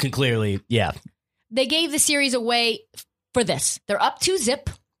you can clearly, yeah. They gave the series away for this. They're up 2-0.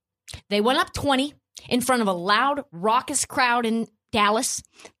 They went up 20 in front of a loud, raucous crowd in Dallas.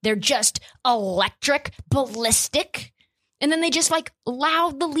 They're just electric, ballistic. And then they just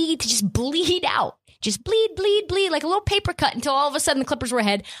allowed the lead to just bleed out. Just bleed, like a little paper cut until all of a sudden the Clippers were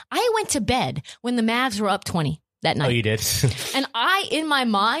ahead. I went to bed when the Mavs were up 20 that night. Oh, you did? And I, in my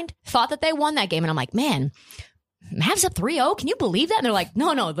mind, thought that they won that game. And I'm like, man, Mavs up 3-0? Can you believe that? And they're like,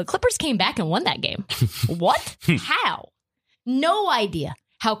 no, the Clippers came back and won that game. What? How? No idea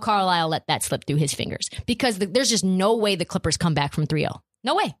how Carlisle let that slip through his fingers. Because there's just no way the Clippers come back from 3-0.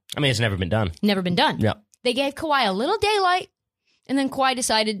 No way. It's never been done. Never been done. Yeah. They gave Kawhi a little daylight, and then Kawhi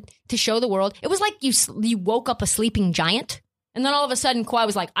decided to show the world. It was like you woke up a sleeping giant, and then all of a sudden Kawhi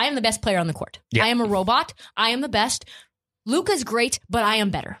was like, I am the best player on the court. Yeah. I am a robot. I am the best. Luka's great, but I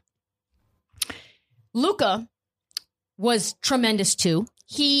am better. Luka was tremendous too.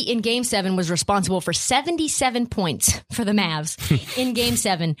 He, in Game 7, was responsible for 77 points for the Mavs in Game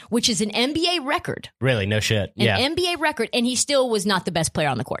 7, which is an NBA record. Really? No shit. An NBA record, and he still was not the best player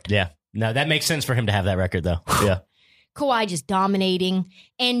on the court. Yeah. No, that makes sense for him to have that record, though. Yeah. Kawhi just dominating,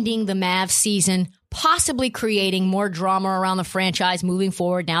 ending the Mavs season, possibly creating more drama around the franchise moving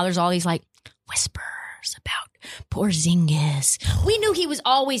forward. Now there's all these whispers about Porzingis. We knew he was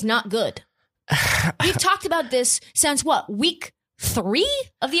always not good. We've talked about this since week 3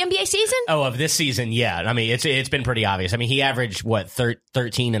 of the NBA season? Oh, of this season, yeah. It's been pretty obvious. He averaged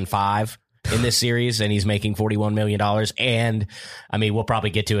 13-5 in this series, and he's making $41 million. And we'll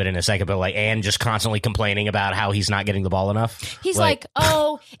probably get to it in a second, but and just constantly complaining about how he's not getting the ball enough. He's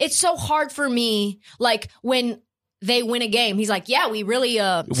oh, it's so hard for me. When they win a game, he's like, yeah, we really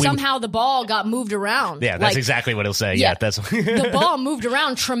somehow the ball got moved around. Yeah, that's exactly what he'll say. Yeah, that's the ball moved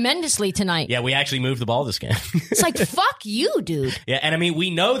around tremendously tonight. Yeah, we actually moved the ball this game. It's fuck you, dude. Yeah, and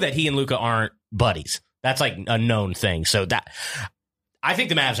we know that he and Luka aren't buddies. That's a known thing. So that I think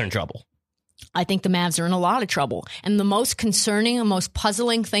the Mavs are in trouble. I think the Mavs are in a lot of trouble. And the most concerning and most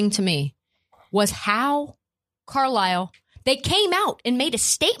puzzling thing to me was how Carlisle, they came out and made a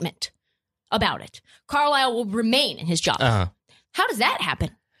statement about it. Carlisle will remain in his job. Uh-huh. How does that happen?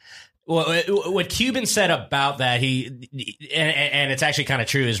 Well, what Cuban said about that, and it's actually kind of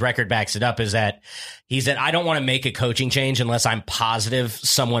true, his record backs it up, is that he said, I don't want to make a coaching change unless I'm positive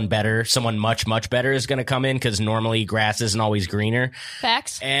someone much, much better is going to come in, because normally grass isn't always greener.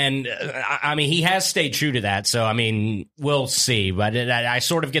 Facts. And, he has stayed true to that, so, we'll see. But I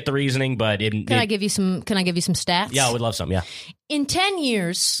sort of get the reasoning, but... Can I give you some stats? Yeah, I would love some, yeah. In 10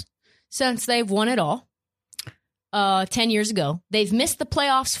 years, since they've won it all, 10 years ago, they've missed the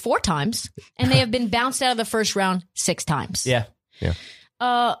playoffs 4 times, and they have been bounced out of the first round 6 times. Yeah.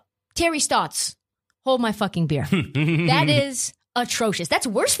 Terry Stotts, hold my fucking beer. That is atrocious. That's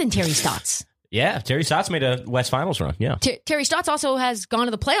worse than Terry Stotts. Yeah, Terry Stotts made a West Finals run. Yeah. Terry Stotts also has gone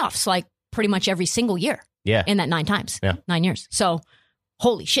to the playoffs pretty much every single year. Yeah. In that 9 times. Yeah. 9 years. So,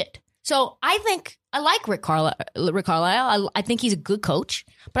 holy shit. So, I think I like Rick Carlisle. I think he's a good coach,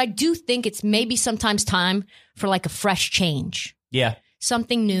 but I do think it's maybe sometimes time for a fresh change. Yeah.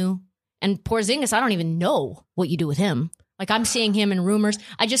 Something new. And Porzingis, I don't even know what you do with him. Like, I'm seeing him in rumors.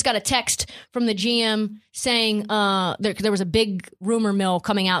 I just got a text from the GM saying there was a big rumor mill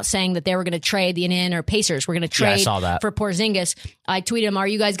coming out saying that they were going to trade the Indiana or Pacers were going to trade for Porzingis. I tweeted him, "Are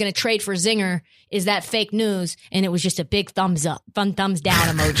you guys going to trade for Zinger? Is that fake news?" And it was just a big thumbs up, thumbs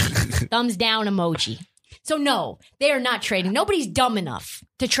down emoji. Thumbs down emoji. So no, they are not trading. Nobody's dumb enough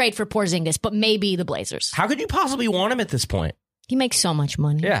to trade for Porzingis, but maybe the Blazers. How could you possibly want him at this point? He makes so much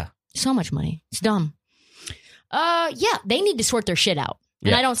money. Yeah. So much money. It's dumb. Yeah, they need to sort their shit out.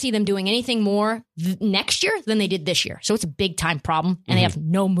 And I don't see them doing anything more next year than they did this year. So it's a big time problem, and they have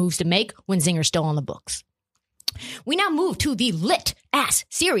no moves to make when Zinger's still on the books. We now move to the lit ass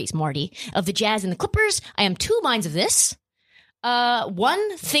series, Marty, of the Jazz and the Clippers. I am two minds of this.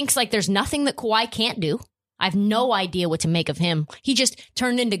 One thinks like there's nothing that Kawhi can't do. I have no idea what to make of him. He just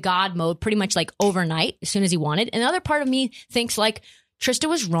turned into God mode pretty much like overnight as soon as he wanted. And the other part of me thinks like Trista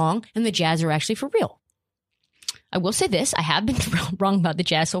was wrong and the Jazz are actually for real. I will say this. I have been wrong about the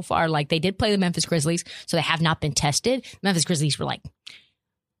Jazz so far. Like, they did play the Memphis Grizzlies, so they have not been tested. Memphis Grizzlies were like,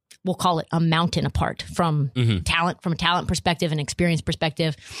 we'll call it a mountain apart from talent, from a talent perspective and experience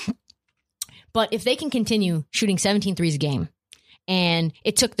perspective. But if they can continue shooting 17 threes a game, and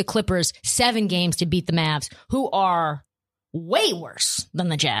it took the Clippers 7 games to beat the Mavs, who are way worse than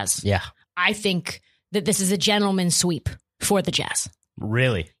the Jazz. Yeah. I think that this is a gentleman's sweep for the Jazz.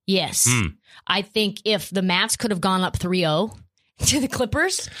 Really? Yes. I think if the Mavs could have gone up 3-0 to the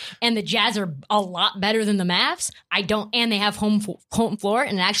Clippers and the Jazz are a lot better than the Mavs, and they have home floor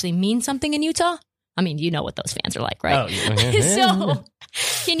and it actually means something in Utah. I mean, you know what those fans are like, right? Oh, yeah. So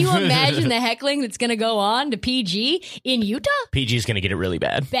can you imagine the heckling that's going to go on to PG in Utah? PG is going to get it really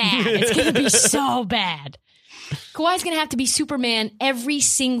bad. It's going to be so bad. Kawhi's going to have to be Superman every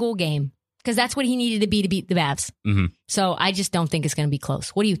single game. Because that's what he needed to beat the Mavs. So I just don't think it's going to be close.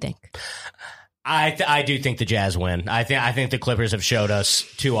 What do you think? I do think the Jazz win. I think the Clippers have showed us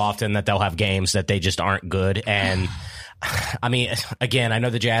too often that they'll have games that they just aren't good. And I mean, again, I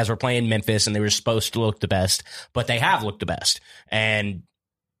know the Jazz were playing Memphis and they were supposed to look the best, but they have looked the best. And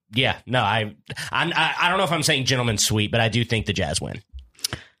yeah, no, I don't know if I'm saying gentleman's sweep, but I do think the Jazz win.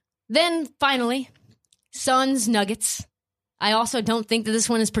 Then finally, Suns Nuggets. I also don't think that this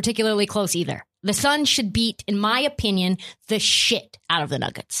one is particularly close either. The Suns should beat, in my opinion, the shit out of the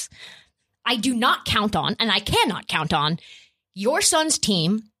Nuggets. I do not count on, and I cannot count on, your Suns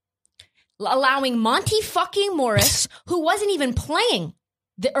team allowing Monty fucking Morris, who wasn't even playing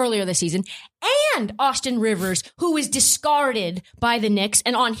earlier this season, and Austin Rivers, who was discarded by the Knicks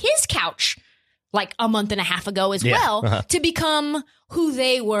and on his couch like a month and a half ago as well, to become who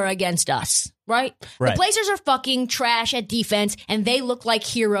they were against us, right? The Blazers are fucking trash at defense, and they look like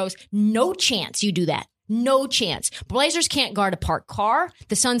heroes. No chance you do that. No chance. Blazers can't guard a parked car.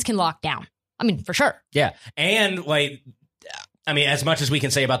 The Suns can lock down. I mean, for sure. Yeah. And, like, I mean, as much as we can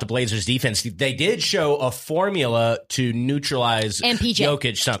say about the Blazers defense, they did show a formula to neutralize MPJ.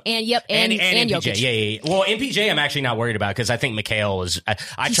 Jokic. And MPJ. Jokic. Yeah. Well, MPJ I'm actually not worried about because I think Mikhail is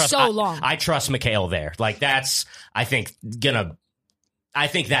I trust Mikhail there. Like, that's, I think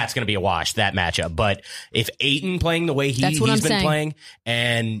that's gonna be a wash, that matchup. But if Ayton playing the way he's been playing,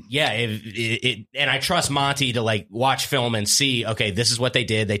 and and I trust Monty to like watch film and see, okay, this is what they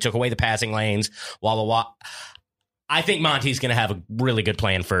did. They took away the passing lanes, blah blah blah. I think Monty's going to have a really good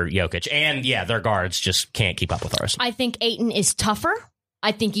plan for Jokic. And, yeah, their guards just can't keep up with ours. I think Ayton is tougher.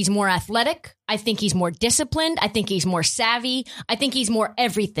 I think he's more athletic. I think he's more disciplined. I think he's more savvy. I think he's more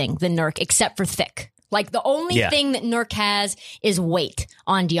everything than Nurk, except for thick. Like, the only thing that Nurk has is weight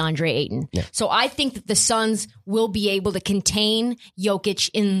on DeAndre Ayton. Yeah. So I think that the Suns will be able to contain Jokic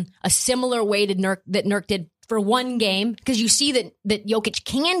in a similar way to Nurk did for one game. Because you see that Jokic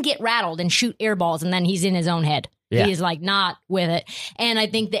can get rattled and shoot air balls, and then he's in his own head. Yeah. He is like not with it. And I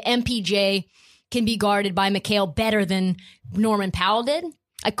think the MPJ can be guarded by Mikhail better than Norman Powell did.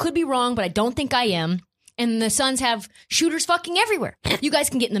 I could be wrong, but I don't think I am. And the Suns have shooters fucking everywhere. You guys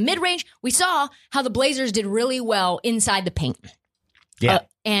can get in the mid-range. We saw how the Blazers did really well inside the paint. Yeah.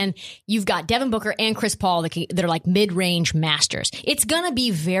 And you've got Devin Booker and Chris Paul that are like mid-range masters. It's going to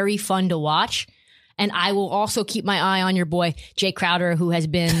be very fun to watch. And I will also keep my eye on your boy, Jay Crowder, who has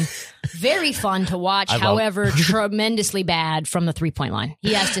been very fun to watch, however, tremendously bad from the three-point line.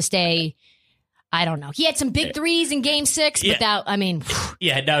 He has to stay, I don't know. He had some big threes in game 6, but that, I mean.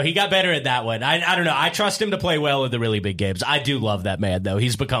 Yeah, no, he got better at that one. I don't know. I trust him to play well in the really big games. I do love that man, though.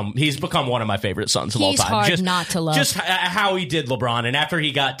 He's become one of my favorite Suns of all time. He's hard not to love. Just how he did LeBron. And after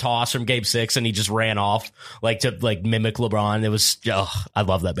he got tossed from game 6 and he just ran off to mimic LeBron, it was, I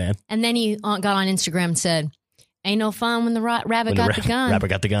love that man. And then he got on Instagram and said, ain't no fun when the rabbit got the gun. Rabbit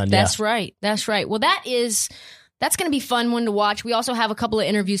got the gun, That's right. That's right. Well, that is that's going to be fun one to watch. We also have a couple of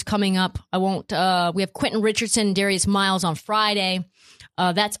interviews coming up. We have Quentin Richardson and Darius Miles on Friday.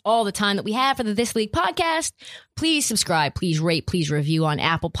 That's all the time that we have for the This League podcast. Please subscribe, please rate, please review on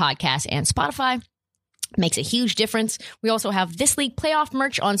Apple Podcasts and Spotify. Makes a huge difference. We also have This League playoff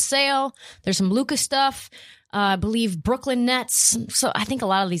merch on sale. There's some Luka stuff. I believe Brooklyn Nets. So I think a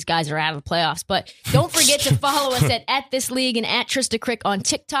lot of these guys are out of the playoffs. But don't forget to follow us at This League and at Trista Crick on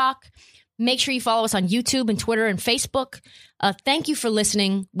TikTok. Make sure you follow us on YouTube and Twitter and Facebook. Thank you for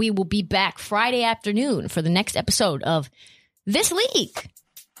listening. We will be back Friday afternoon for the next episode of This League.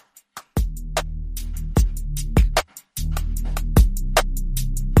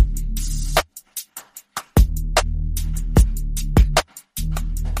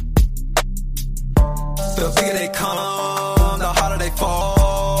 The bigger they come, the harder they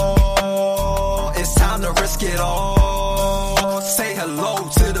fall. It's time to risk it all. Say hello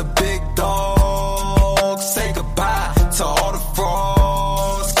to the big dogs. Say goodbye to all the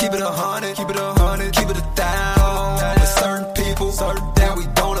frauds. Keep it 100, keep it 100, keep it 1,000. With certain people that we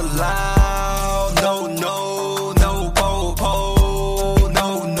don't allow. No, no, no po-po.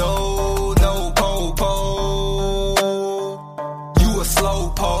 No, no, no po-po. You a slow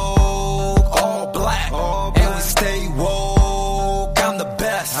po.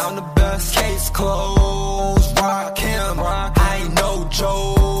 Clothes, rock him. I ain't no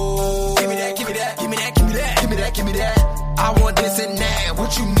joke. Give me that, give me that, give me that, give me that, give me that, give me that. I want this and that.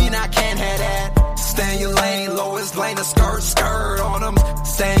 What you mean I can't have that? Stay in your lane, lowest lane, a skirt, skirt on them.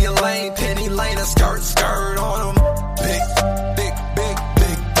 Stay in your lane, penny lane, a skirt, skirt on them. Big, big, big,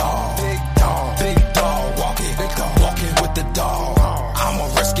 big dog, big dog, big dog, walking, big dog, walking with the dog. I'ma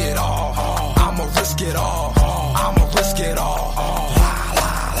risk it all. I'ma risk it all. I'ma risk it all.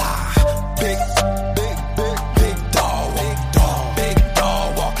 Big, big, big, big dog,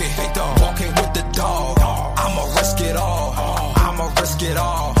 walking with the dog. I'ma risk it all. I'ma risk it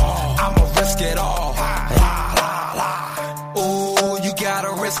all. I'ma risk it all. Ooh, you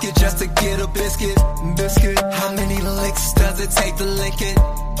gotta risk it just to get a biscuit. How many licks does it take to lick it?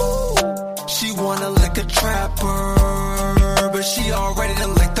 Ooh, she wanna lick a trapper, but she already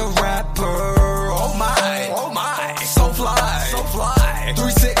done licked the rapper. Oh my, so fly, so fly.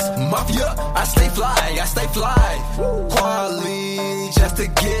 3-6 Mafia, I stay fly. Quality just to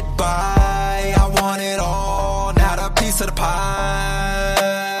get by. I want it all, not a piece of the pie.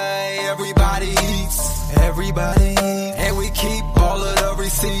 Everybody eats, and we keep all of the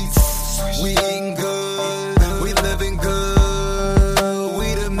receipts. We eating good, we living good.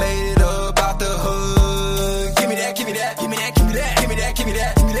 We done made it up out the hood. Give me that, give me that, give me that, give me that, give me that, give me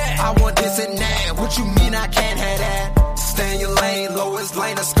that, give me that. I want this and that. What you mean I can't have that? Stay in your lane, lowest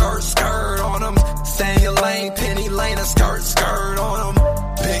lane, a skirt, skirt on them. Stay in your lane, penny lane, a skirt, skirt on them.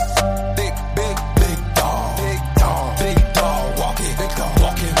 Big, big, big, big dog,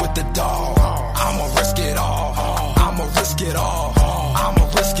 walking with the dog. I'ma risk it all. I'ma risk it all. I'ma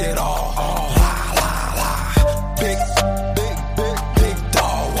risk it all. La la la. Big, big, big, big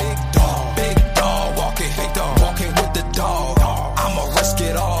dog, walking with the dog. I'ma risk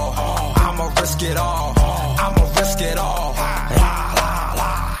it all. I'ma risk it all. I'ma risk it all. La la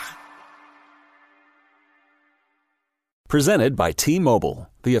la. Presented by T-Mobile,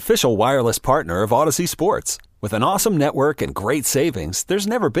 the official wireless partner of Odyssey Sports. With an awesome network and great savings, there's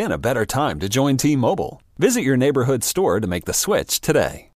never been a better time to join T-Mobile. Visit your neighborhood store to make the switch today.